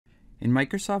In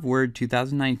Microsoft Word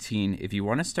 2019, if you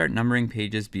want to start numbering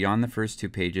pages beyond the first two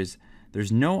pages,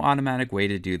 there's no automatic way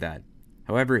to do that.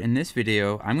 However, in this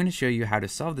video, I'm going to show you how to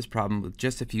solve this problem with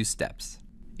just a few steps.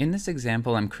 In this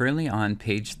example, I'm currently on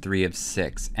page 3 of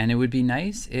 6, and it would be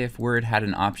nice if Word had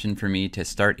an option for me to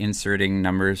start inserting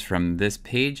numbers from this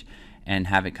page and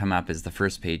have it come up as the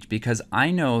first page, because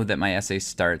I know that my essay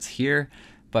starts here,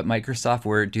 but Microsoft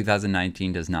Word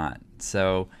 2019 does not.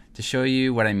 So to show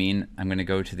you what I mean, I'm going to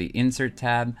go to the Insert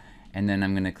tab, and then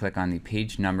I'm going to click on the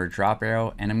page number drop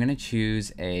arrow, and I'm going to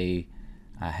choose a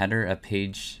header, a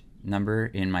page number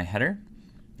in my header.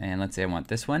 And let's say I want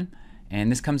this one. And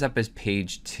this comes up as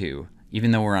page 2,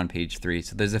 even though we're on page 3.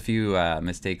 So there's a few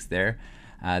mistakes there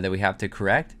that we have to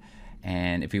correct.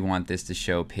 And if we want this to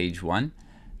show page 1.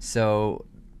 So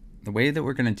the way that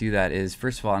we're going to do that is,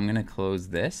 first of all, I'm going to close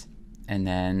this. And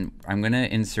then I'm going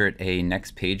to insert a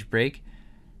next page break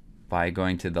by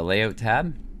going to the Layout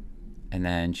tab and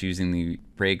then choosing the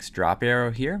breaks drop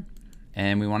arrow here.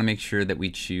 And we want to make sure that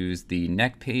we choose the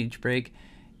next page break.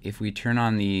 If we turn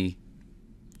on the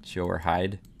show or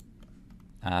hide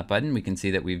button, we can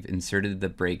see that we've inserted the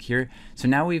break here. So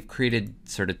now we've created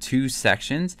sort of two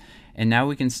sections, and now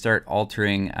we can start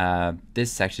altering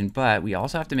this section, but we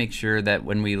also have to make sure that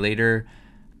when we later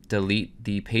delete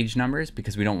the page numbers,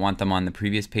 because we don't want them on the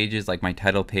previous pages like my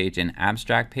title page and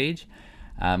abstract page,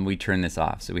 we turn this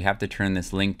off. So we have to turn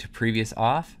this link to previous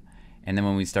off, and then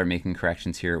when we start making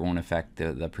corrections here, it won't affect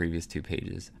the previous two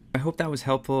pages. I hope that was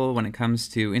helpful when it comes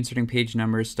to inserting page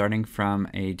numbers starting from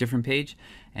a different page,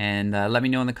 and let me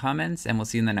know in the comments, and we'll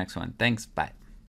see you in the next one. Thanks, bye.